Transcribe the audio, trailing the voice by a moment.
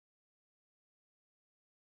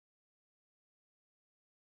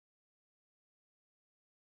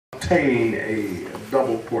obtaining a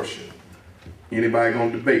double portion. Anybody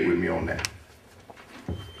gonna debate with me on that?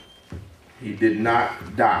 He did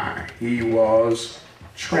not die. He was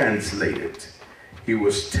translated. He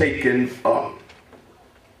was taken up.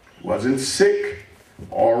 Wasn't sick.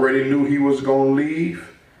 Already knew he was gonna leave.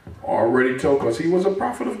 Already told, because he was a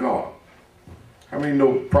prophet of God. How many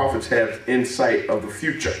know prophets have insight of the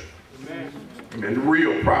future? Amen. And the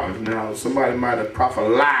real prophets. Now, somebody might have prophet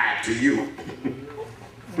lied to you.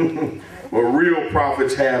 But real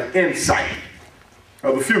prophets have insight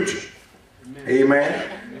of the future. Amen.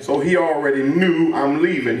 So he already knew, I'm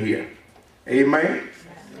leaving here. Amen.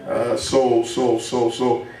 So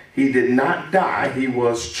he did not die. He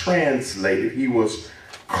was translated. He was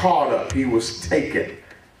caught up. He was taken.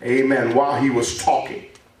 Amen. While he was talking.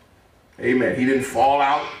 Amen. He didn't fall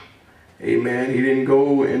out. Amen. He didn't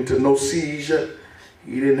go into no seizure.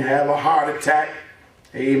 He didn't have a heart attack.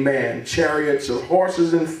 Amen. Chariots of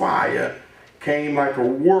horses and fire came like a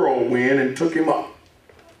whirlwind and took him up.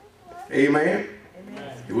 Amen.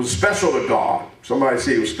 It was special to God. Somebody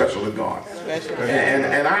say it was special to God.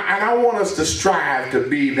 And I want us to strive to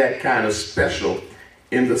be that kind of special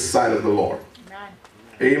in the sight of the Lord.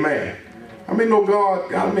 Amen. I mean, no,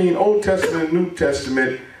 God, I mean, Old Testament and New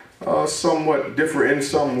Testament somewhat differ in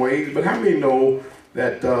some ways, but how many know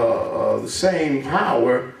that the same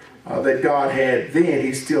power that God had then,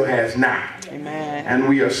 he still has now. Amen. And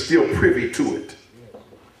we are still privy to it.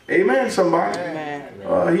 Amen, somebody.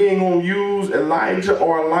 Amen. He ain't going to use Elijah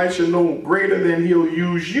or Elisha no greater than he'll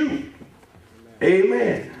use you.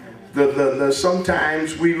 Amen.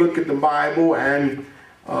 Sometimes we look at the Bible and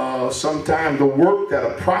sometimes the work that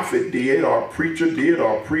a prophet did or a preacher did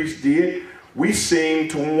or a priest did, we seem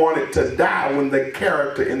to want it to die when the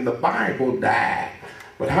character in the Bible died.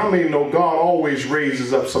 But how many know God always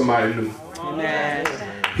raises up somebody new? Amen.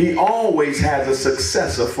 He always has a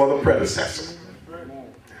successor for the predecessor.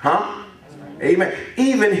 Huh? Amen.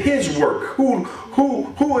 Even his work.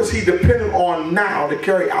 Who is he dependent on now to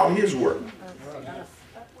carry out his work?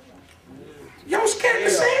 Y'all scared to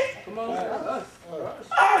say it?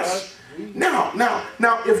 Us.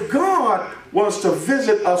 Now, if God was to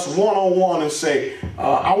visit us one-on-one and say,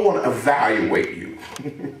 I want to evaluate you.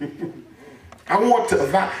 I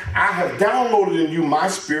have downloaded in you my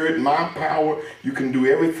spirit, my power. You can do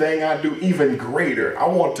everything I do, even greater. I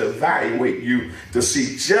want to evaluate you to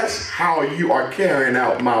see just how you are carrying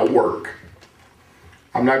out my work.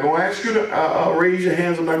 I'm not going to ask you to raise your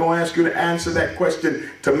hands. I'm not going to ask you to answer that question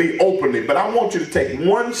to me openly. But I want you to take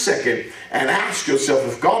 1 second and ask yourself,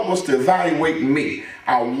 if God was to evaluate me,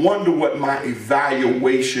 I wonder what my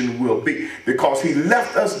evaluation will be. Because he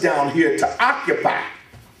left us down here to occupy,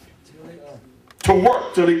 to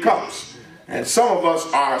work till he comes. And some of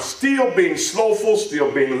us are still being slowful,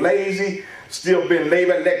 still being lazy, still being lazy.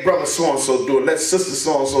 Let brother so-and-so do it. Let sister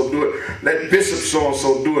so-and-so do it. Let bishop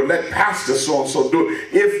so-and-so do it. Let pastor so-and-so do it.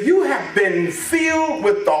 If you have been filled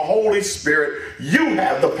with the Holy Spirit, you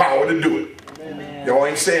have the power to do it. Y'all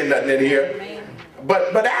ain't saying nothing in here. Amen.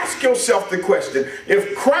 But ask yourself the question,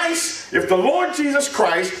 if the Lord Jesus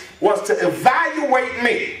Christ was to evaluate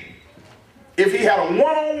me, if he had a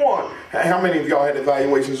one-on-one, how many of y'all had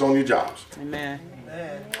evaluations on your jobs? Amen.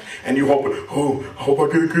 And you hoping, I hope I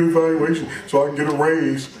get a good evaluation so I can get a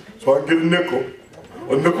raise, so I can get a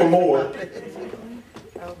nickel more.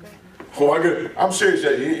 I'm serious.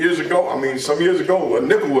 Years ago, some years ago, a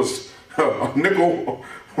nickel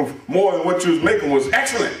more than what you was making was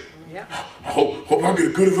excellent. Yeah. Hope I get a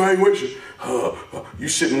good evaluation. You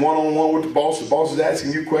sitting one-on-one with the boss. The boss is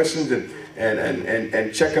asking you questions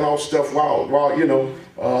and checking off stuff while you know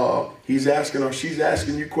he's asking or she's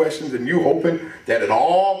asking you questions, and you hoping that it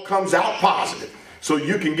all comes out positive so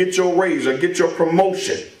you can get your raise or get your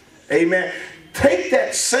promotion. Amen. Take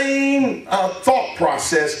that same thought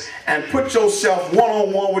process and put yourself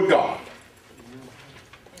one-on-one with God.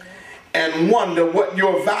 And wonder what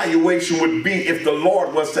your evaluation would be if the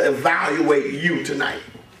Lord was to evaluate you tonight.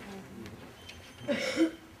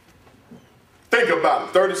 Think about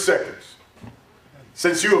it, 30 seconds.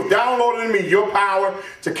 Since you have downloaded in me your power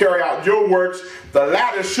to carry out your works, the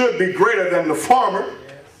latter should be greater than the former.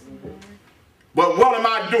 But what am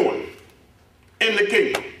I doing in the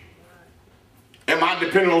kingdom? Am I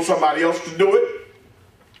depending on somebody else to do it?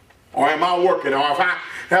 Or am I working? Or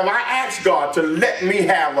have I asked God to let me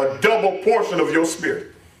have a double portion of your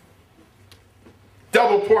spirit?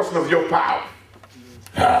 Double portion of your power.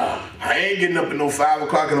 I ain't getting up at no 5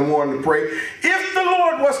 o'clock in the morning to pray. If the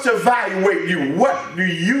Lord was to evaluate you, what do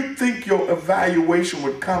you think your evaluation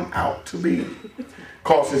would come out to be?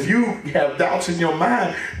 Because if you have doubts in your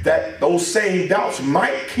mind, that those same doubts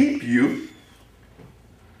might keep you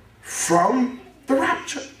from the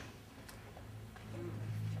rapture.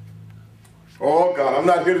 Oh God, I'm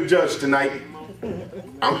not here to judge tonight.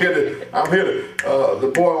 I'm here to,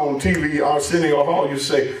 the boy on TV, Arsenio Hall, you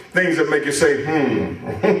say things that make you say,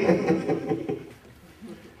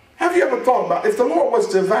 Have you ever thought about, if the Lord was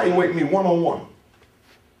to evaluate me one-on-one,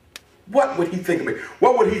 what would he think of me?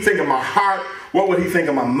 What would he think of my heart? What would he think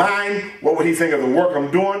of my mind? What would he think of the work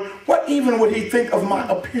I'm doing? What even would he think of my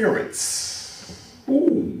appearance?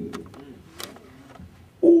 Ooh.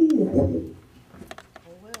 Ooh.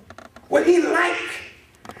 Would he like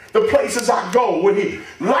the places I go? Would he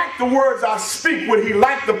like the words I speak? Would he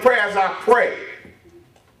like the prayers I pray?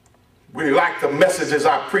 Would he like the messages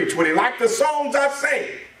I preach? Would he like the songs I sing?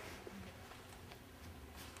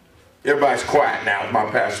 Everybody's quiet now, as my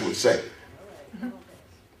pastor would say.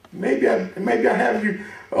 Maybe I have you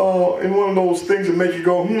in one of those things that make you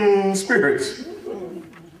go, spirits.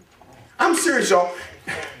 I'm serious, y'all.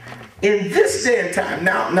 In this day and time,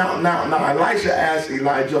 now, Elisha asked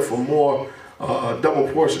Elijah for more double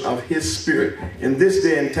portion of his spirit. In this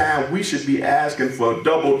day and time, we should be asking for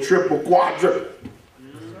double, triple, quadruple.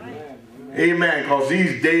 Amen, because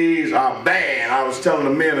these days are bad. I was telling the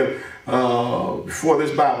men before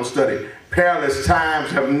this Bible study, perilous times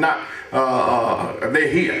have not, they're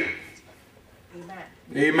here.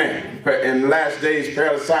 Amen. In the last days,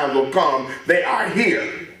 perilous times will come. They are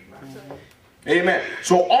here. Amen.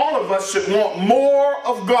 So all of us should want more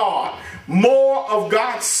of God, more of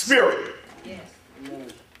God's Spirit. Yes.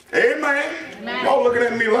 Amen. Y'all looking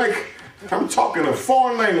at me like I'm talking a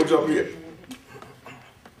foreign language up here.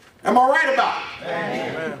 Am I right about it?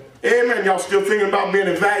 Amen. Amen. Y'all still thinking about being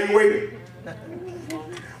evaluated?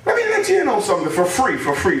 Let me let you in on something for free.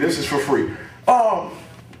 This is for free.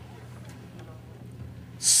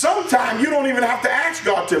 Sometimes you don't even have to ask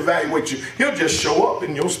God to evaluate you. He'll just show up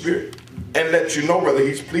in your spirit and let you know whether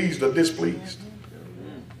he's pleased or displeased.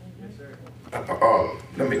 Let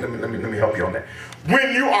me help you on that.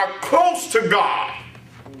 When you are close to God,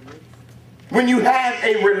 when you have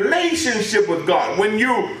a relationship with God, when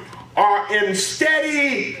you are in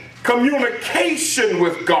steady communication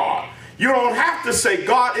with God, you don't have to say,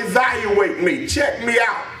 God, evaluate me, check me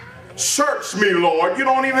out, search me, Lord. You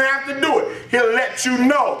don't even have to do it. He'll let you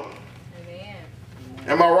know. Amen.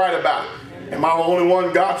 Am I right about it? Am I the only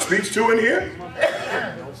one God speaks to in here?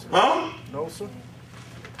 Huh? No, sir.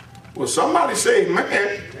 Well, somebody say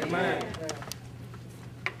amen. Amen.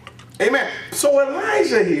 Amen. So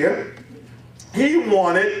Elijah here, he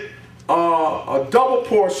wanted a double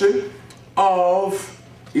portion of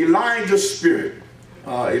Elijah's spirit.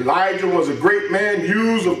 Elijah was a great man,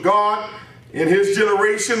 used of God in his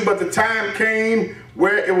generation, but the time came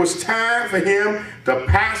where it was time for him to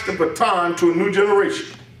pass the baton to a new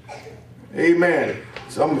generation. Amen.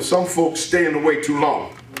 Some folks stay in the way too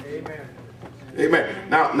long. Amen. Amen.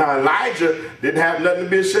 Now Elijah didn't have nothing to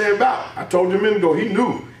be ashamed about. I told you a minute ago, he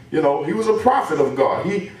knew, he was a prophet of God.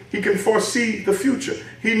 He can foresee the future.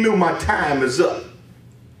 He knew my time is up.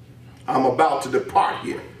 I'm about to depart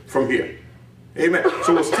from here. Amen.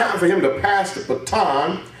 So it's time for him to pass the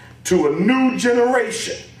baton to a new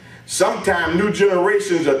generation. Sometimes new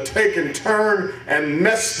generations are taking turn and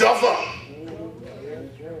mess stuff up.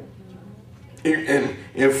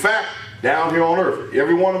 In fact, down here on earth,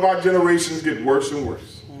 every one of our generations get worse and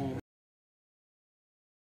worse.